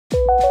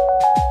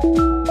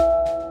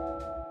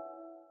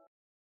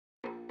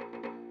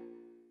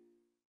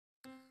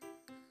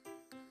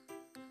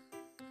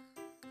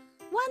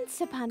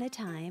Once upon a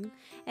time,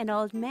 an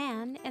old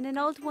man and an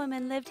old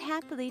woman lived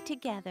happily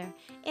together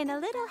in a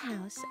little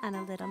house on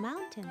a little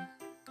mountain.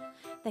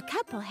 The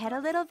couple had a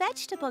little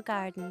vegetable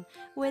garden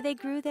where they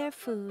grew their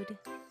food.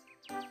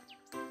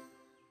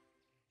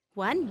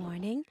 One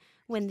morning,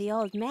 when the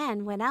old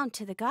man went out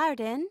to the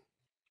garden...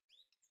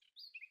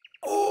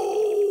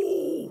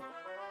 Oh!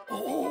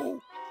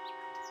 Oh!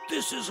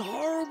 This is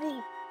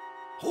horrible!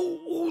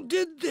 Who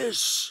did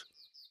this?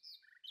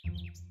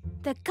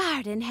 The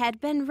garden had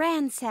been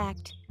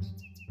ransacked.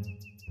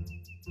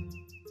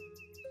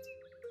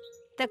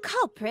 The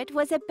culprit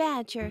was a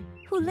badger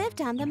who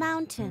lived on the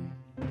mountain.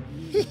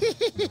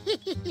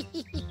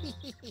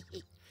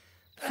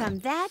 From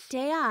that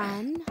day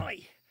on,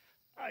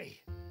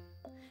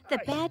 the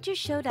badger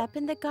showed up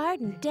in the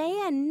garden day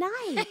and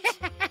night.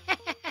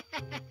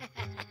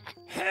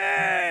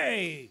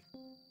 Hey!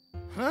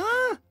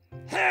 Huh?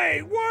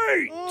 Hey,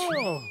 wait!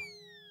 Oh.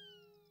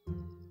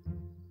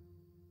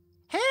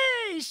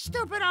 Hey,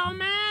 stupid old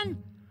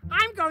man!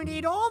 I'm going to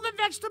eat all the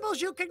vegetables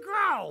you can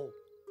grow!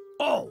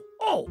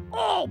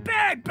 Oh,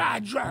 bad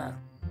badger!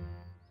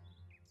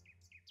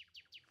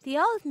 The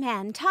old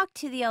man talked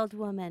to the old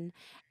woman,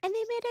 and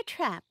they made a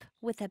trap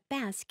with a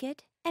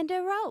basket and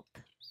a rope.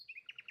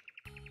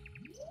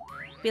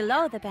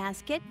 Below the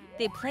basket,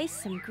 they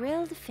placed some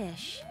grilled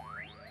fish.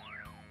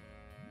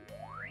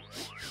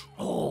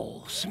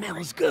 Oh,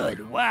 smells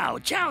good. Wow,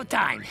 chow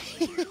time!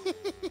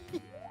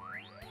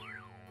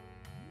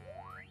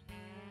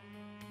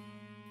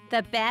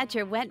 The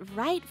badger went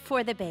right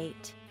for the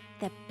bait.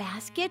 The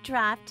basket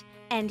dropped,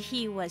 and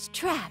he was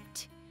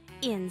trapped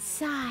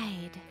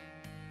inside.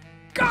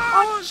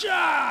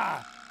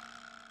 Gotcha!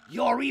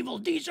 Your evil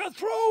deeds are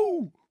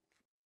through!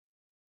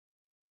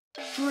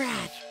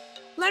 Drat!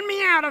 Let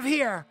me out of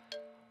here,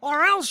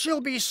 or else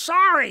you'll be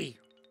sorry!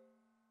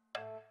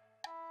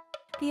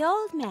 The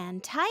old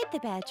man tied the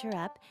badger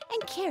up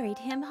and carried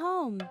him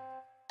home.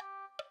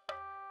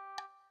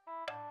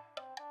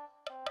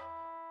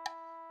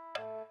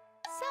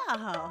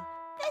 So,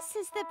 this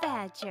is the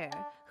badger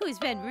who's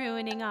been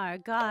ruining our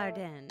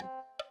garden.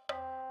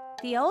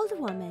 The old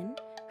woman,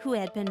 who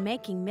had been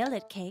making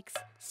millet cakes,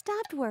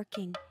 stopped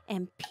working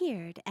and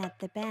peered at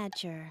the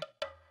badger.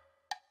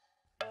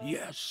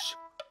 Yes,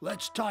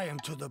 let's tie him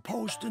to the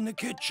post in the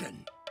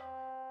kitchen.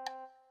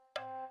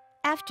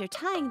 After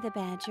tying the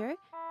badger,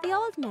 the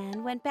old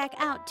man went back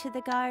out to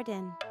the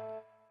garden.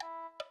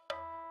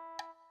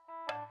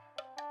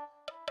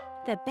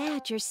 The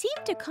badger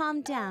seemed to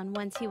calm down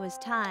once he was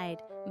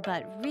tied,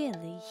 but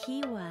really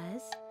he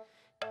was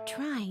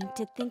trying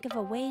to think of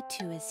a way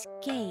to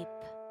escape.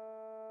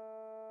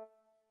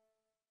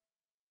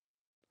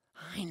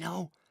 I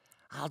know.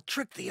 I'll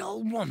trick the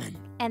old woman.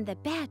 And the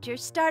badger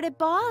started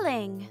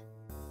bawling.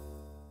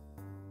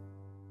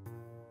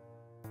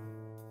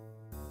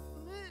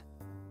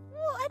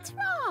 What's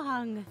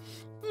wrong?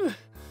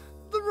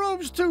 The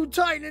rope's too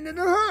tight and it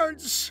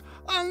hurts.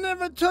 I'll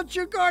never touch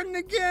your garden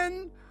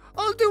again.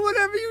 I'll do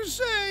whatever you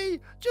say.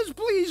 Just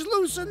please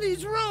loosen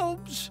these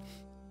ropes.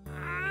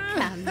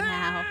 Come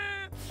now.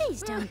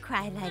 Please don't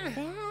cry like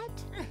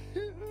that.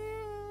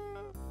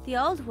 The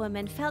old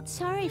woman felt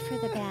sorry for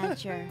the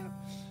badger.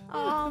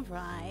 All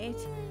right.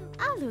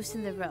 I'll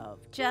loosen the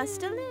rope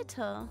just a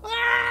little.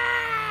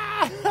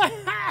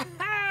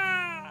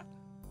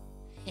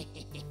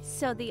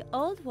 So the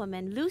old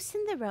woman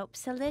loosened the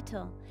ropes a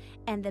little,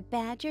 and the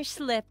badger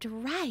slipped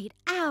right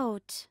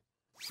out.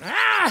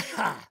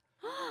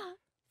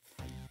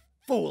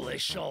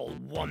 Foolish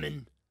old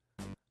woman.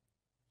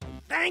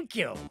 Thank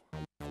you.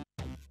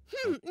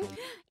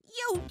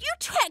 You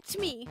tricked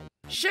me.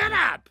 Shut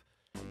up!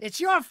 It's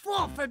your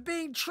fault for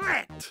being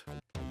tricked.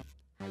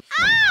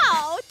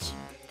 Ouch!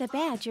 The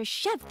badger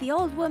shoved the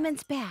old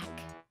woman's back.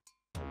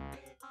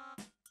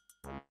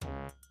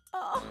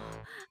 Oh,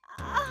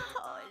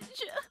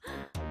 ouch.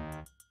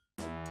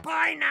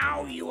 Bye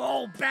now, you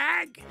old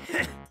bag.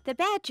 The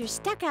badger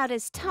stuck out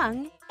his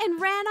tongue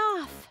and ran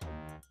off.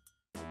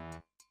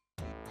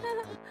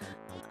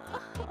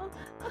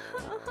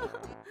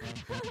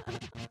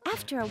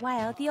 After a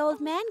while, the old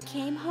man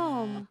came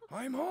home.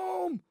 I'm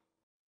home.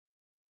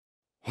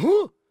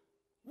 Huh?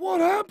 What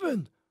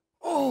happened?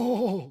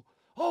 Oh,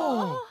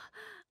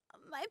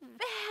 my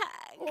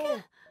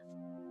back.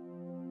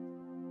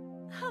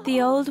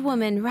 The old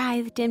woman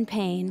writhed in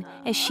pain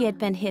as she had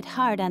been hit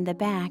hard on the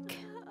back.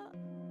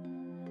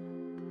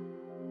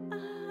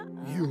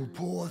 You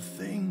poor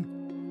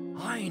thing.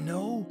 I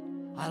know.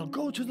 I'll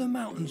go to the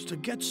mountains to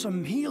get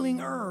some healing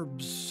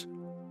herbs.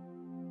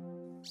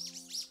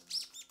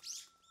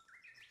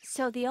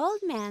 So the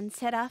old man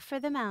set off for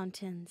the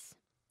mountains.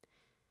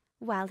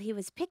 While he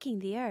was picking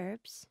the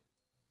herbs,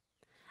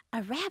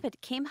 a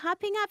rabbit came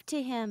hopping up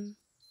to him.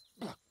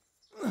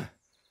 Dum-dum!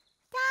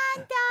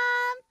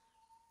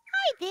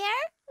 Hi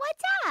there!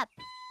 What's up?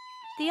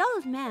 The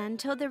old man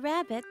told the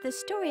rabbit the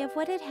story of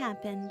what had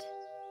happened.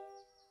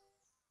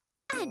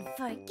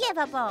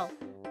 Unforgivable!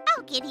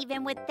 I'll get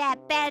even with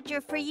that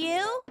badger for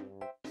you.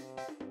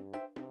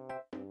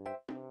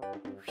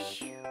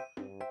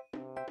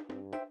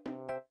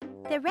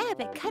 The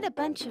rabbit cut a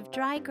bunch of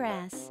dry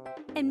grass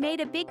and made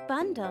a big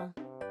bundle.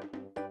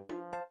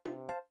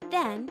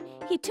 Then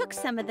he took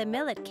some of the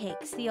millet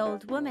cakes the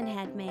old woman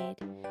had made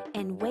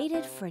and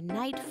waited for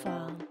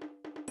nightfall.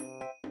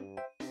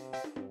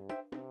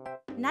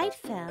 Night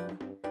fell,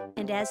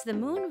 and as the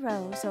moon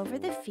rose over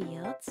the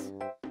fields,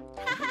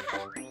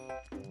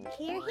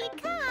 here he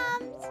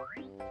comes.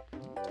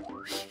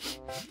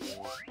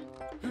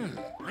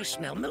 I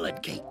smell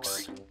millet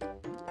cakes.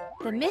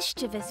 The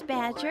mischievous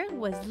badger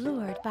was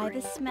lured by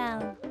the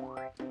smell.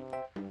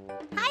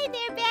 Hi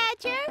there,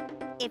 Badger.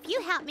 If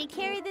you help me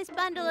carry this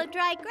bundle of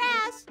dry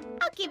grass,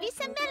 I'll give you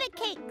some millet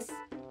cakes.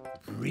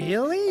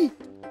 Really?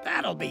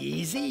 That'll be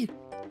easy.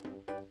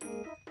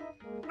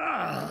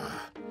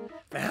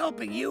 For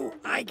helping you,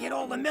 I get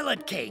all the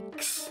millet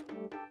cakes.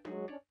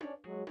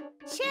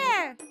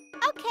 Sure.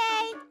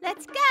 Okay,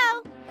 let's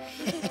go.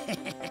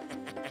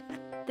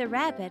 The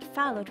rabbit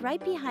followed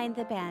right behind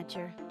the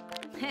badger.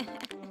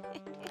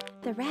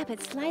 The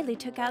rabbit slyly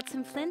took out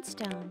some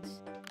flintstones.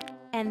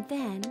 And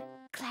then,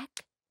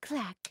 clack,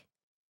 clack.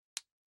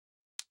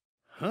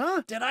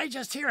 Huh? Did I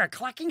just hear a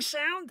clacking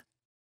sound?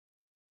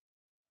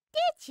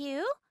 Did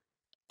you?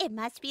 It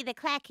must be the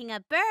clacking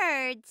of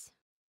birds.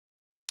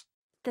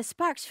 The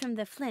sparks from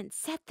the flint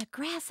set the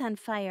grass on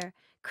fire.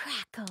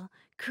 Crackle,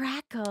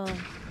 crackle.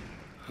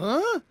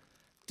 Huh?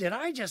 Did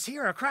I just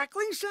hear a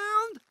crackling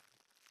sound?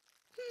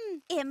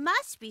 It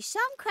must be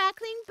some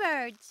crackling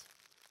birds.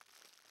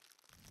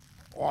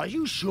 Are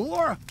you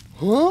sure?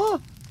 Huh?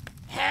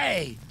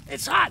 Hey,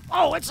 it's hot.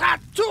 Oh, it's hot.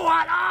 Too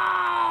hot.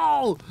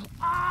 Oh!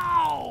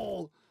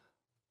 Oh!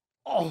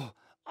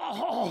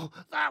 Oh,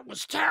 that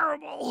was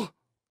terrible.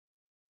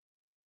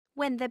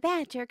 When the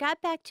badger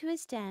got back to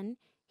his den,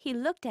 he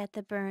looked at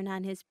the burn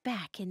on his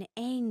back in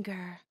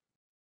anger.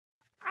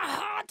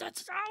 Ah,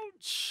 that's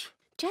ouch.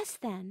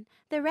 Just then,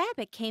 the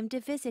rabbit came to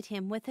visit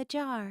him with a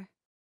jar.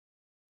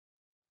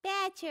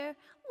 Badger,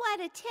 what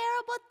a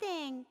terrible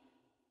thing.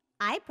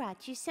 I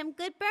brought you some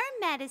good burn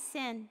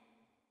medicine.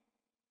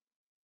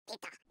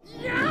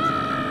 Yikes!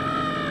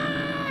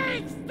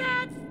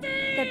 That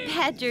stinks! The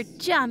badger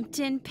jumped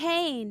in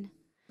pain.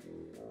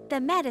 The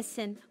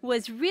medicine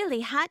was really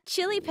hot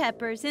chili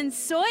peppers and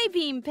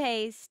soybean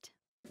paste.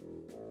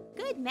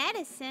 Good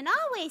medicine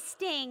always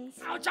stings.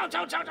 Ouch, ouch,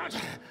 ouch, ouch, ouch.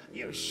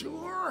 You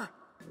sure?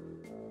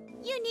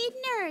 You need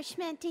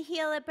nourishment to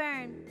heal a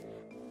burn.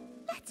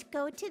 Let's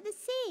go to the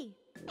sea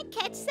and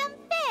catch some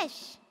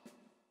fish.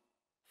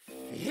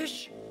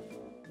 Fish?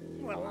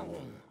 Well,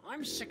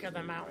 I'm sick of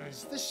the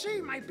mountains. The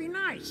sea might be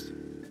nice.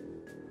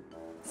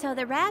 So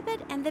the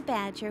rabbit and the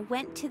badger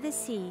went to the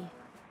sea.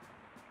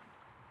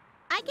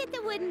 I get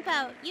the wooden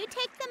boat. You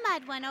take the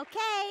mud one,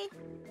 okay?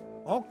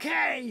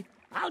 Okay.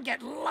 I'll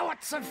get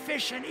lots of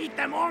fish and eat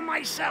them all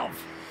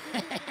myself.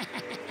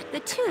 The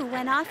two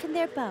went off in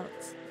their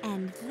boats,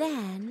 and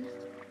then...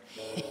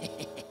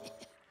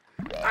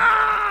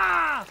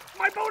 Ah!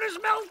 My boat is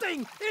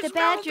melting! It's the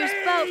badger's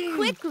melting! boat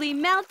quickly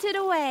melted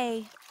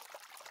away.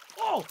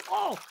 Oh,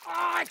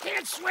 I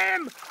can't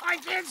swim! I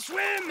can't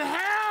swim!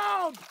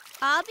 Help!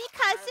 All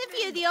because of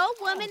you, the old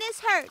woman is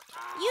hurt.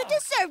 You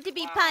deserve to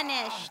be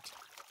punished.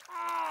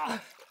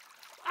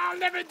 I'll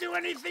never do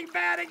anything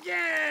bad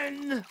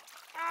again!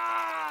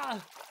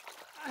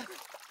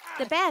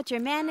 The badger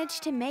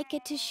managed to make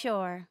it to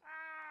shore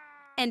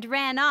and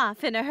ran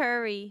off in a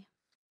hurry.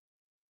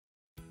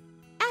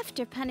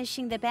 After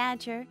punishing the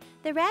badger,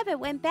 the rabbit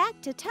went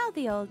back to tell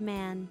the old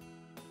man.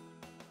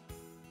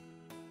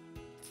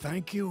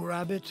 Thank you,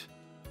 Rabbit.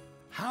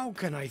 How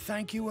can I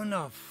thank you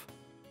enough?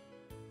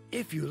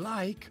 If you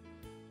like,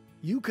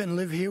 you can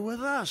live here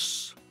with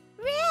us.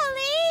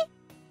 Really?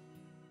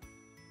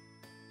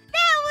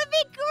 That would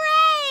be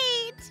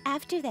great!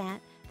 After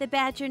that, the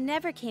badger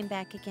never came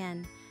back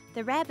again.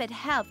 The rabbit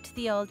helped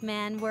the old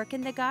man work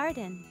in the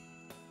garden.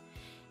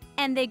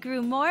 And they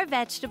grew more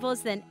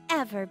vegetables than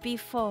ever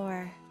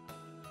before.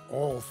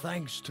 All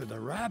thanks to the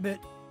rabbit.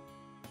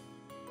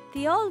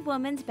 The old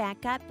woman's back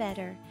got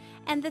better,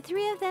 and the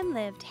three of them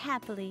lived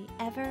happily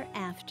ever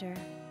after.